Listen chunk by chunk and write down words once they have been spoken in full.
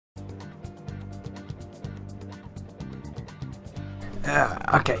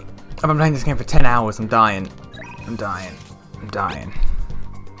Okay. I've been playing this game for 10 hours. I'm dying. I'm dying. I'm dying.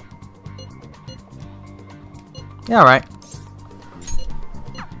 Yeah, alright.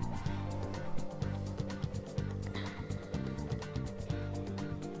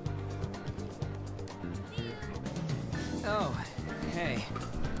 Oh, hey.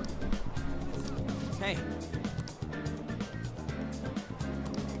 Hey.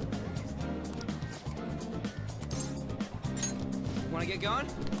 Wanna get going?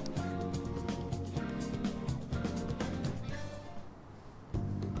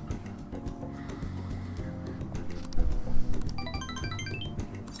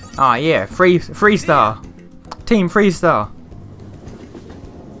 Ah, yeah, free star. Team free star.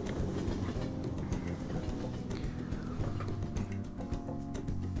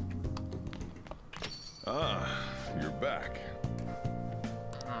 Ah, you're back.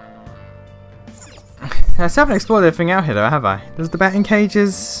 I still haven't explored everything out here though, have I? There's the batting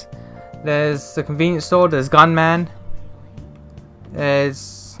cages. There's the convenience store. There's Gunman.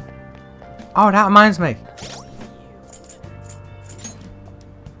 There's... Oh, that reminds me.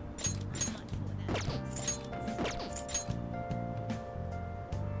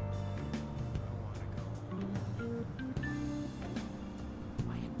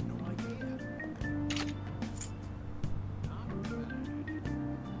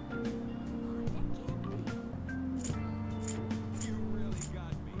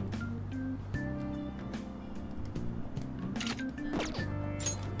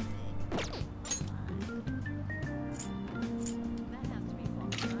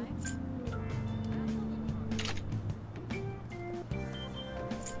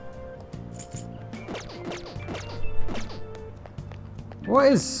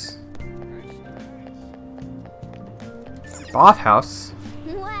 What is... Bathhouse?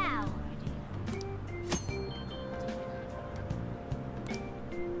 Wow.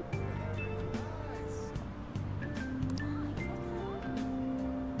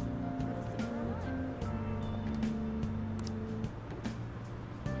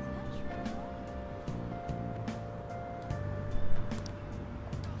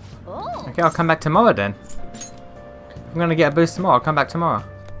 Oh. Okay, I'll come back tomorrow then. I'm gonna get a boost tomorrow. I'll come back tomorrow.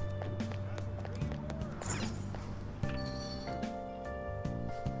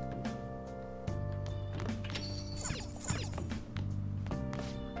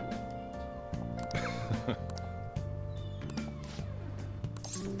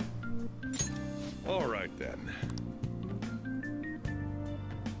 All right then.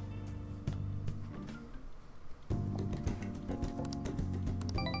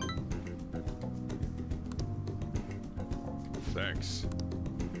 Thanks.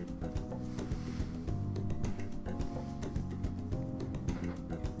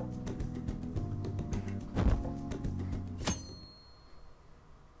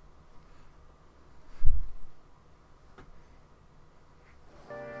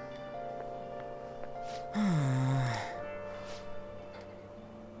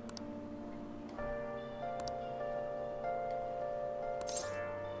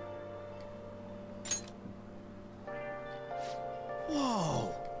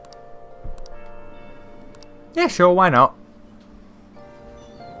 Whoa. Yeah, sure, why not?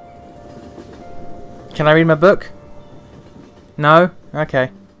 Can I read my book? No? Okay.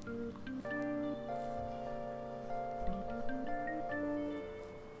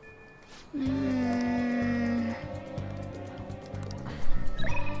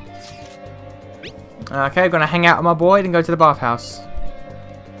 Okay, I'm gonna hang out with my boy and go to the bathhouse.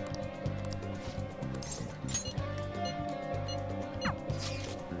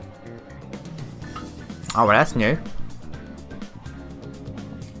 Oh, well, that's new.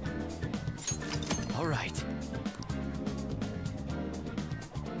 All right.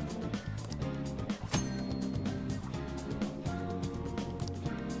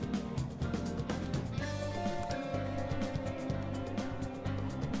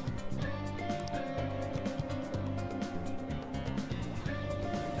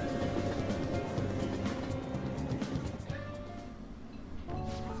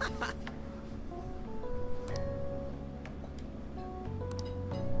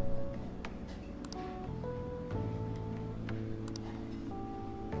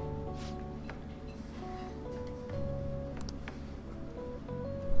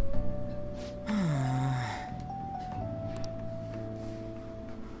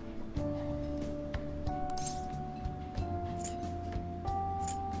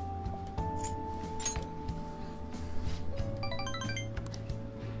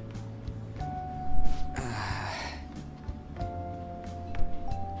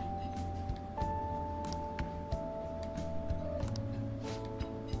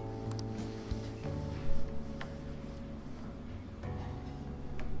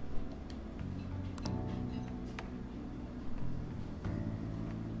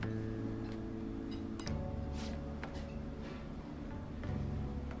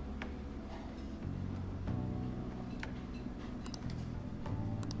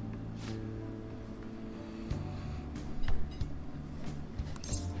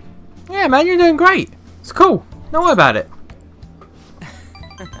 Yeah, man, you're doing great. It's cool. Don't worry about it.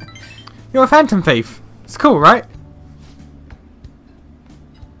 You're a phantom thief. It's cool, right?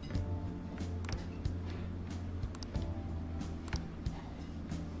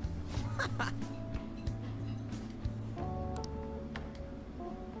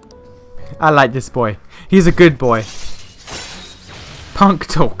 I like this boy. He's a good boy. Punk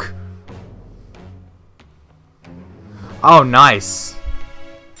talk. Oh, nice.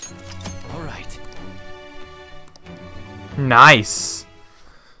 All right. Nice.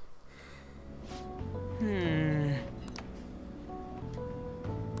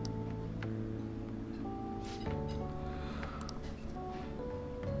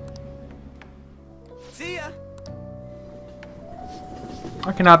 See ya.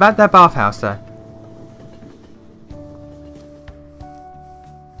 Okay, now about that bathhouse though.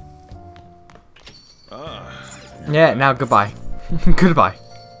 Yeah, now goodbye. Goodbye.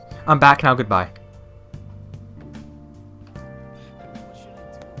 I'm back now, goodbye.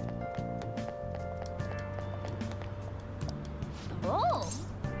 Oh.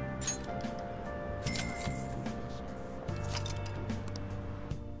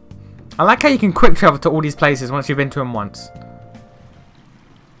 I like how you can quick travel to all these places once you've been to them once.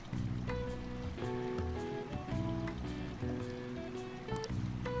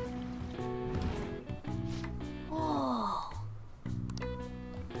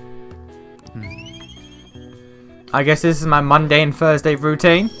 I guess this is my Monday and Thursday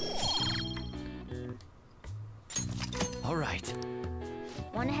routine. All right.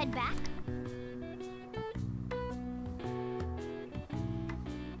 Wanna head back?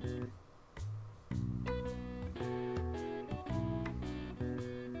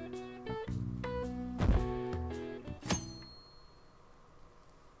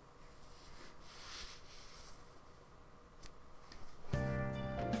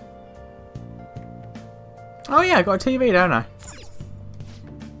 Oh yeah, I got a TV, don't I?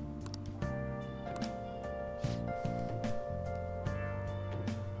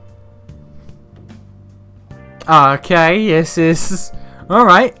 Okay, yes, is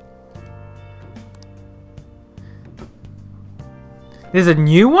alright. There's a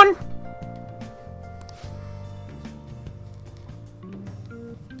new one?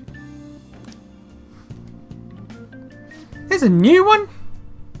 There's a new one?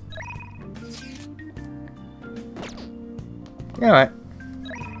 Alright.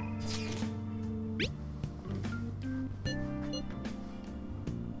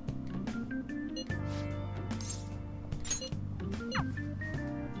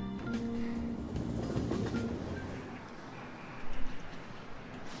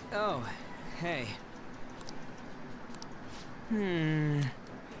 Oh, hey.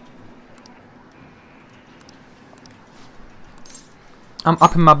 I'm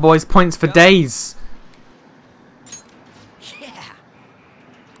upping my boys' points for days. Yeah.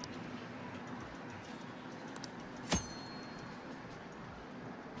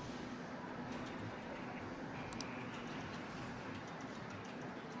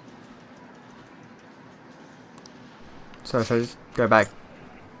 So just go back.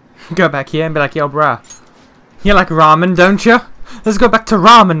 Go back here and be like, yo, bruh. You like ramen, don't you? Let's go back to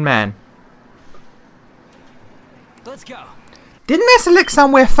Ramen Man. Let's go. Didn't I select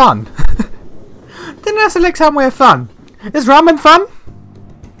somewhere fun? Didn't I select somewhere fun? Is ramen fun?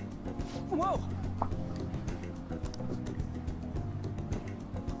 Whoa.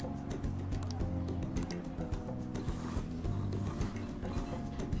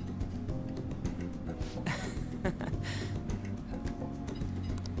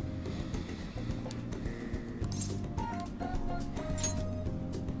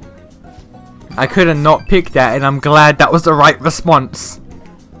 I could have not picked that, and I'm glad that was the right response.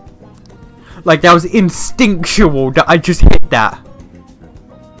 Like, that was instinctual that I just hit that.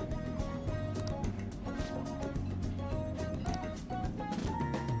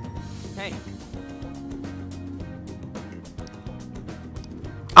 Hey.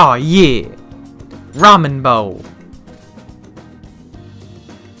 Oh yeah. Ramen bowl.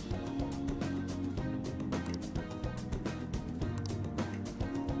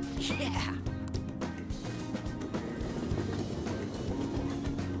 Yeah.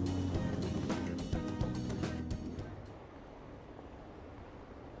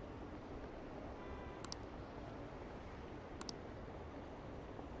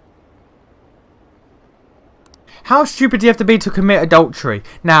 How stupid do you have to be to commit adultery?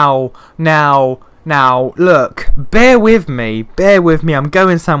 Now, look, bear with me, I'm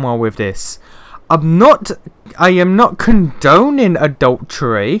going somewhere with this. I am not condoning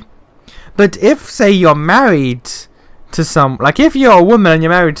adultery, but if, say, you're married to some, like if you're a woman and you're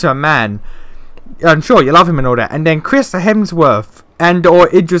married to a man, I'm sure you love him and all that, and then Chris Hemsworth and or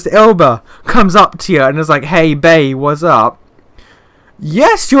Idris Elba comes up to you and is like, hey bae, what's up?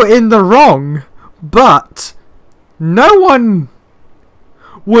 Yes, you're in the wrong, but no one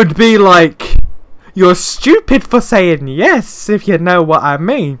would be like, you're stupid for saying yes, if you know what I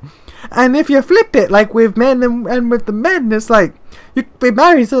mean. And if you flip it, like with men and with the men, it's like, you could be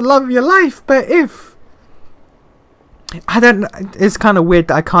married to the love of your life, but if... I don't know, it's kind of weird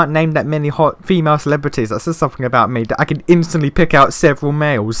that I can't name that many hot female celebrities. That says something about me, that I can instantly pick out several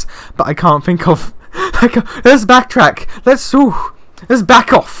males, but I can't think of... Let's backtrack. Let's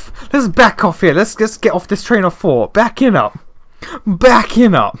back off. Let's back off here. Let's just get off this train of thought. Backing up.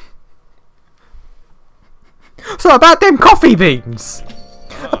 Backing up. So about them coffee beans.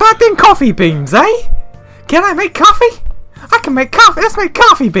 About them coffee beans, eh? Can I make coffee? I can make coffee. Let's make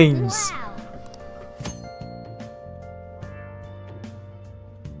coffee beans. Wow.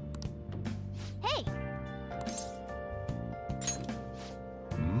 Hey.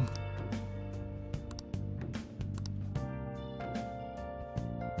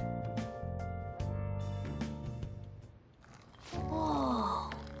 Whoa.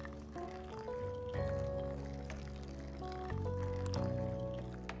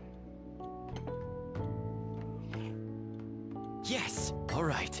 Yes. All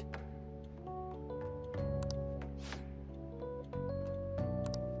right.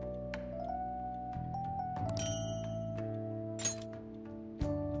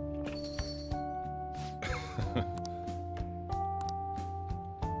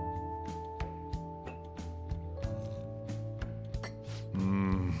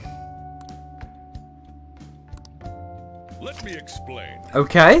 Let me explain.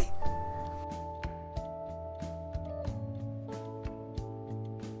 Okay.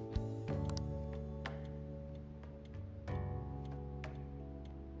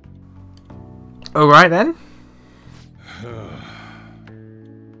 Alright then.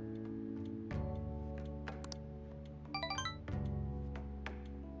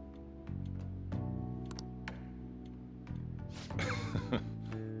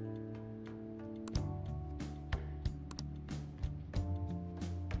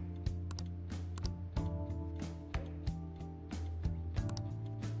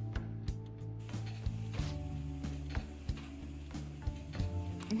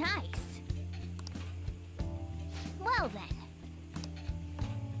 Nice. Well then.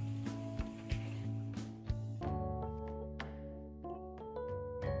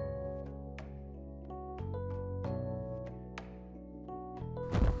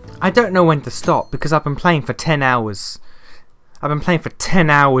 I don't know when to stop because I've been playing for 10 hours. I've been playing for 10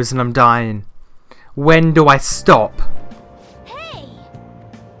 hours and I'm dying. When do I stop? Hey.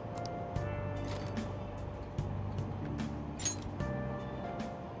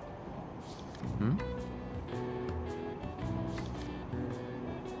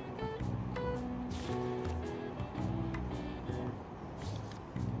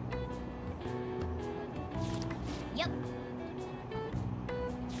 Yep.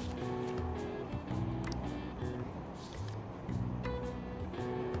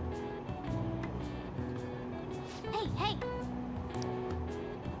 Hey, hey.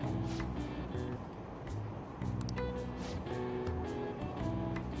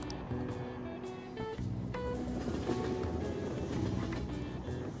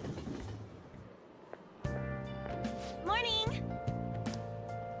 Morning.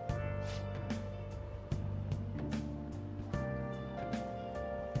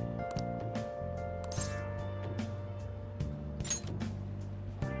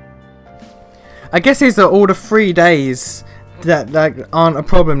 I guess these are all the 3 days that aren't a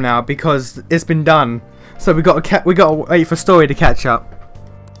problem now because it's been done. So we got to wait for story to catch up.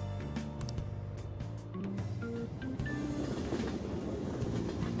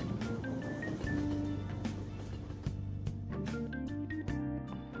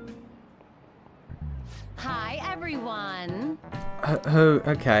 Hi, everyone. Who?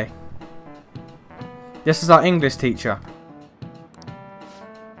 Okay. This is our English teacher.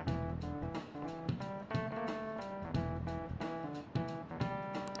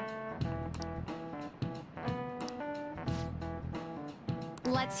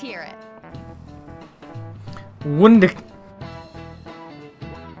 Let's hear it. Wonder.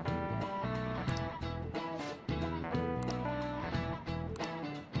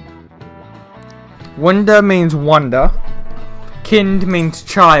 Wonder means wonder. Kind means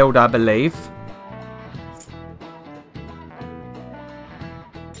child, I believe.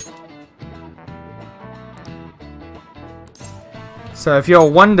 So if you're a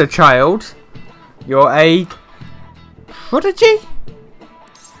wonder child, you're a Prodigy?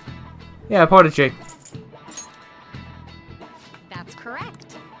 Yeah, Prodigy. That's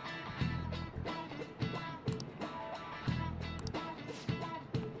correct.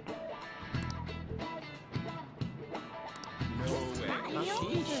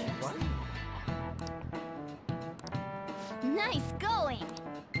 Nice going.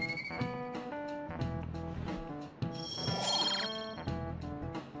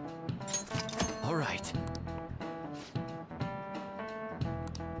 All right.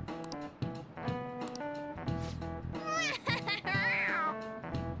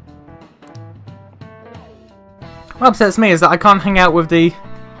 What upsets me is that I can't hang out with the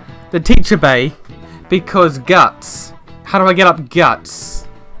teacher bay because guts. How do I get up guts?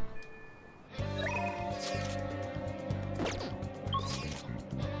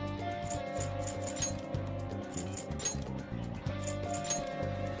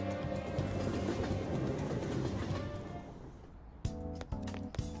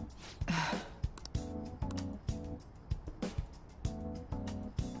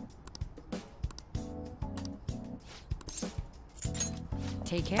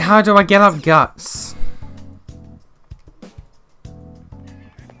 Take care. How do I get up guts?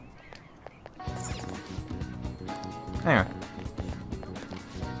 Hang on.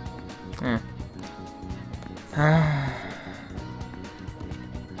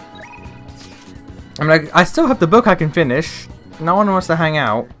 I'm like, I still have the book I can finish. No one wants to hang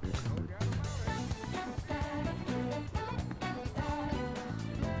out.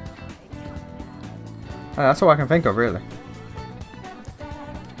 That's all I can think of, really.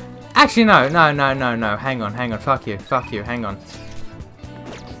 Actually, no. Hang on. Fuck you. Hang on.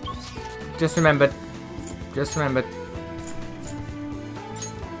 Just remembered.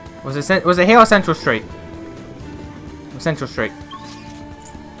 Was it here or Central Street? Central Street.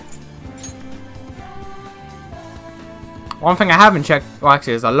 One thing I haven't checked. Well,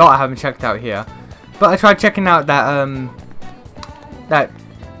 actually, there's a lot I haven't checked out here. But I tried checking out that that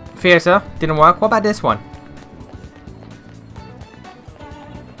theater. Didn't work. What about this one?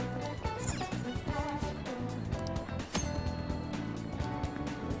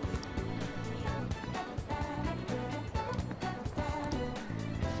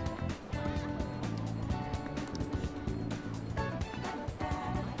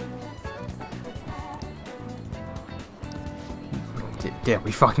 There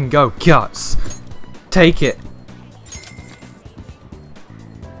we fucking go. Guts. Take it.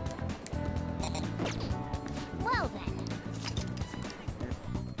 Well then.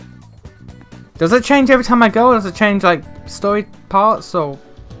 Does it change every time I go, or does it change like story parts, or?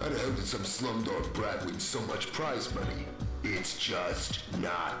 I'd hope that some slumdog brat wins so much prize money. It's just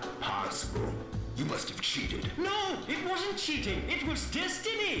not possible. You must have cheated. No, it wasn't cheating. It was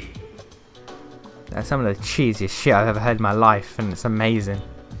destiny. That's some of the cheesiest shit I've ever heard in my life, and it's amazing.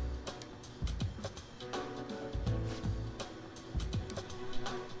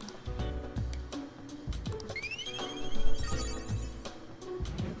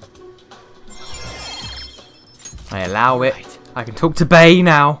 I allow it. I can talk to Bay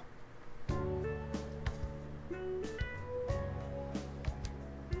now.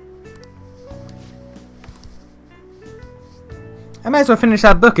 I may as well finish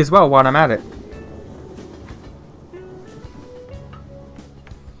that book as well while I'm at it.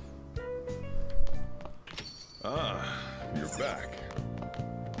 You're back.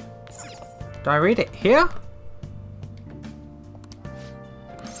 Do I read it here?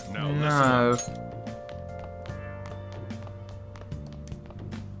 Now listen No. up.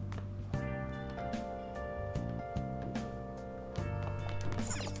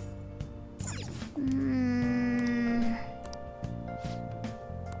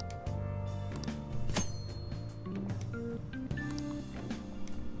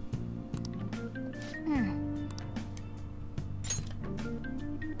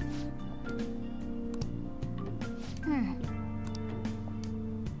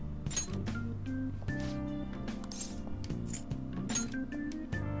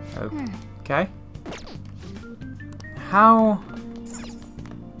 Okay. How?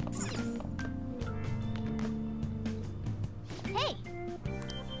 Hey.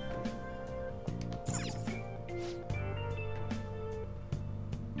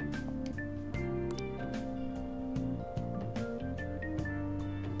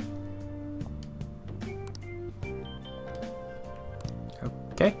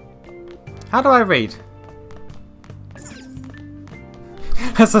 Okay. How do I read?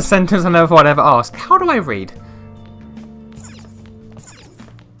 That's a sentence I never thought I'd ever ask. How do I read?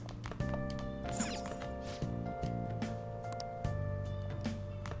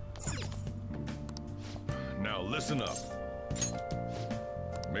 Now listen up.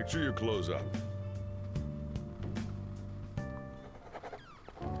 Make sure you close up.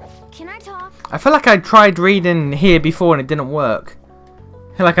 Can I talk? I feel like I tried reading here before and it didn't work.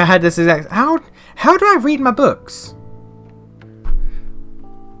 Like I had this exact... How do I read my books?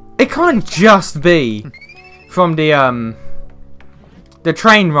 It can't just be from the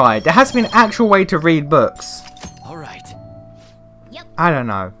train ride. There has to be an actual way to read books. All right. I don't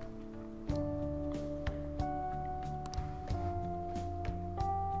know.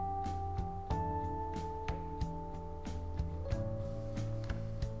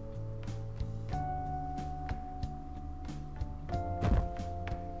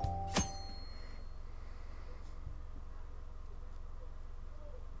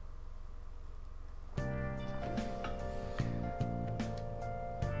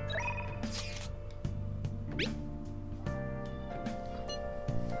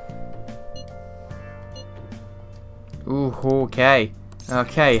 Ooh, okay.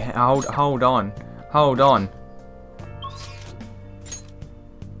 Okay, hold on. Hold on.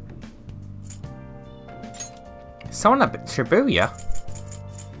 Someone at Shibuya?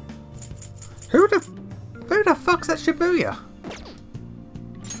 Who the fuck's at Shibuya?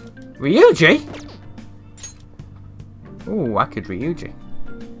 Ryuji? Ooh, I could Ryuji.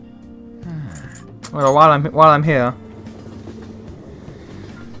 Well, while I'm here.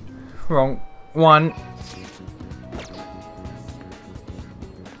 Wrong one.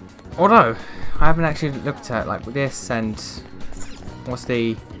 Although I haven't actually looked at like this and what's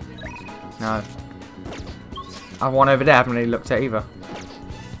the no. I have one over there. I haven't really looked at either.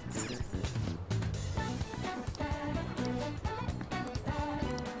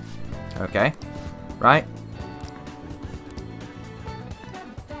 Okay, right.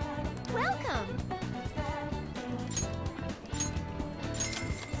 Welcome.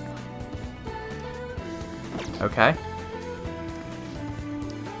 Okay.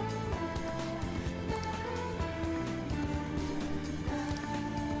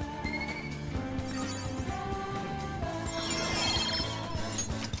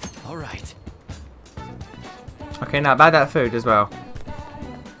 All right. Okay, now about that food as well.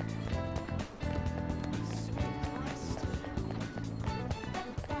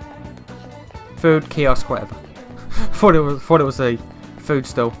 Food kiosk, whatever. thought it was a food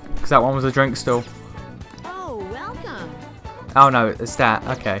stall because that one was a drink stall. Oh, welcome. Oh no, it's that.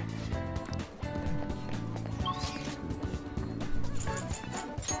 Okay.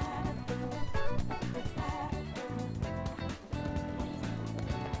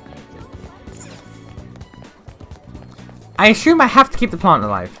 I assume I have to keep the plant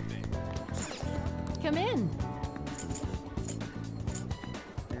alive. Come in.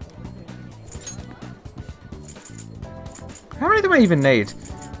 How many do I even need?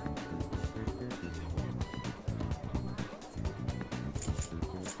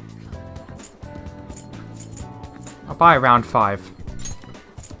 I'll buy around 5.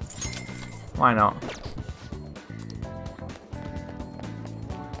 Why not?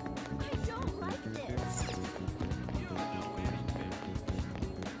 I don't like this.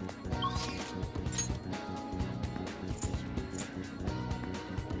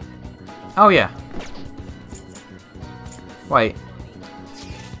 Oh yeah. Wait.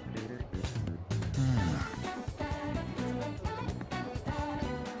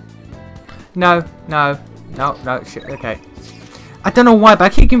 No, shit, okay. I don't know why, but I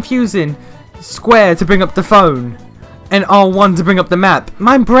keep confusing square to bring up the phone and R1 to bring up the map.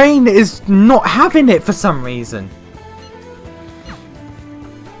 My brain is not having it for some reason.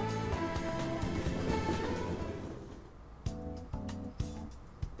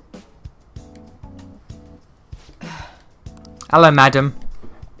 Hello, madam.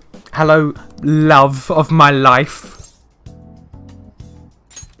 Hello, love of my life.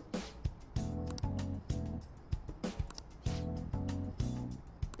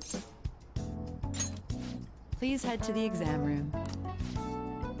 Please head to the exam room.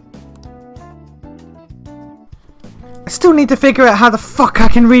 I still need to figure out how the fuck I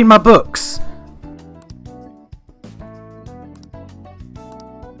can read my books.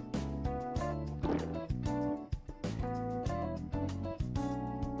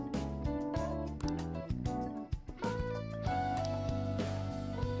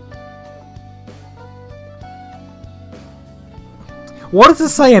 What does it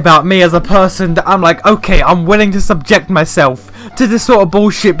say about me as a person that I'm like, okay, I'm willing to subject myself to this sort of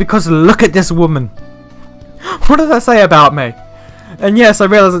bullshit because look at this woman? What does that say about me? And yes, I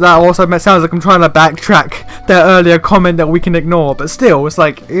realise that also sounds like I'm trying to backtrack that earlier comment that we can ignore, but still, it's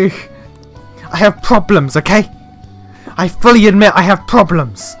like, ugh. I have problems, okay? I fully admit I have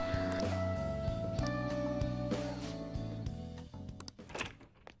problems.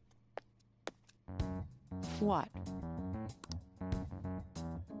 What?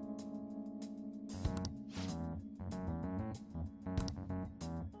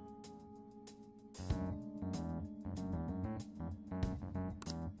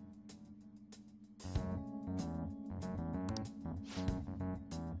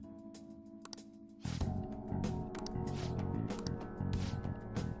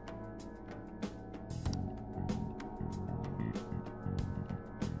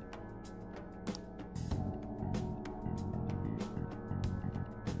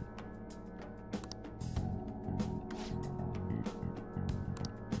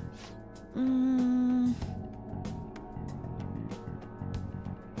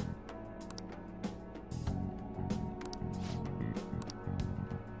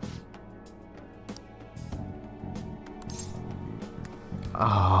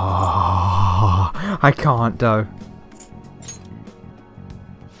 Oh, I can't though.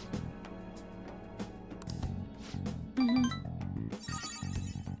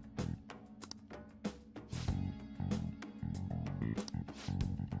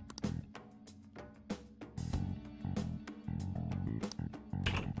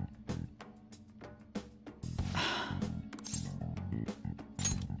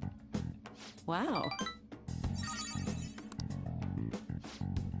 Wow.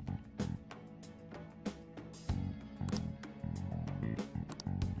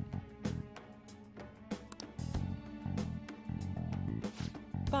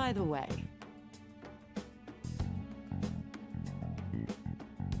 By the way,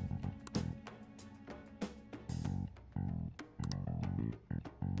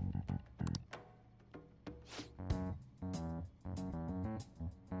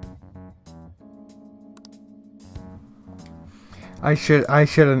 I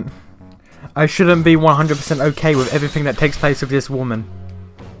shouldn't be 100% okay with everything that takes place with this woman.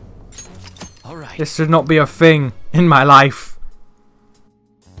 All right. This should not be a thing in my life.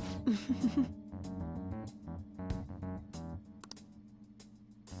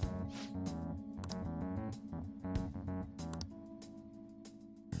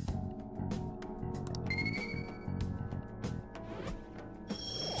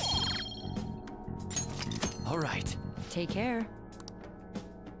 All right. take care.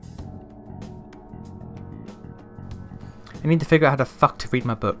 I need to figure out how the fuck to read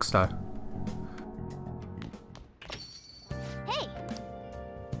my books though. Hey!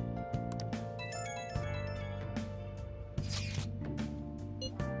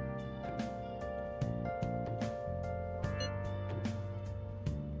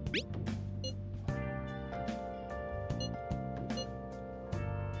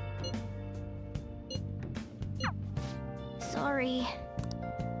 Sorry.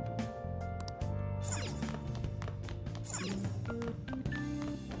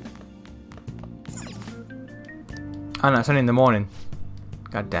 Oh no, it's only in the morning.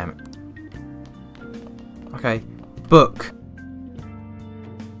 God damn it. Okay, book.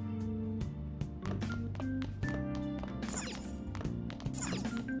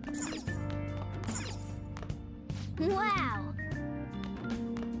 Wow!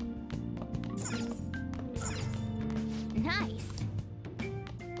 Nice!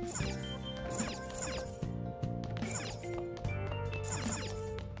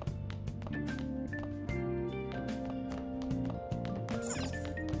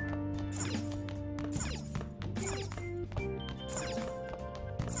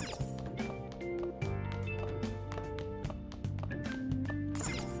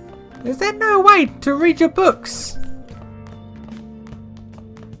 Is there no way to read your books?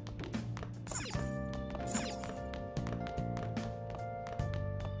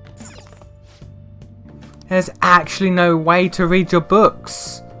 There's actually no way to read your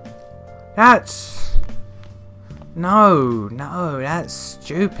books. That's... No, that's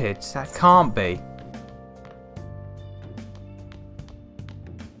stupid. That can't be.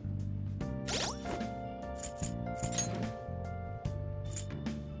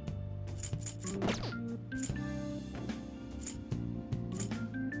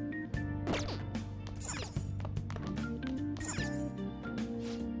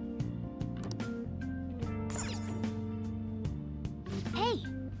 Hey!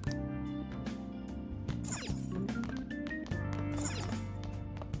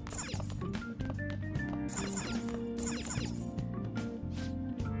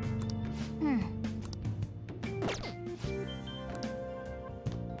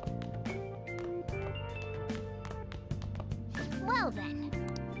 Well then.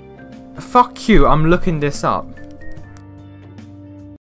 Fuck you, I'm looking this up.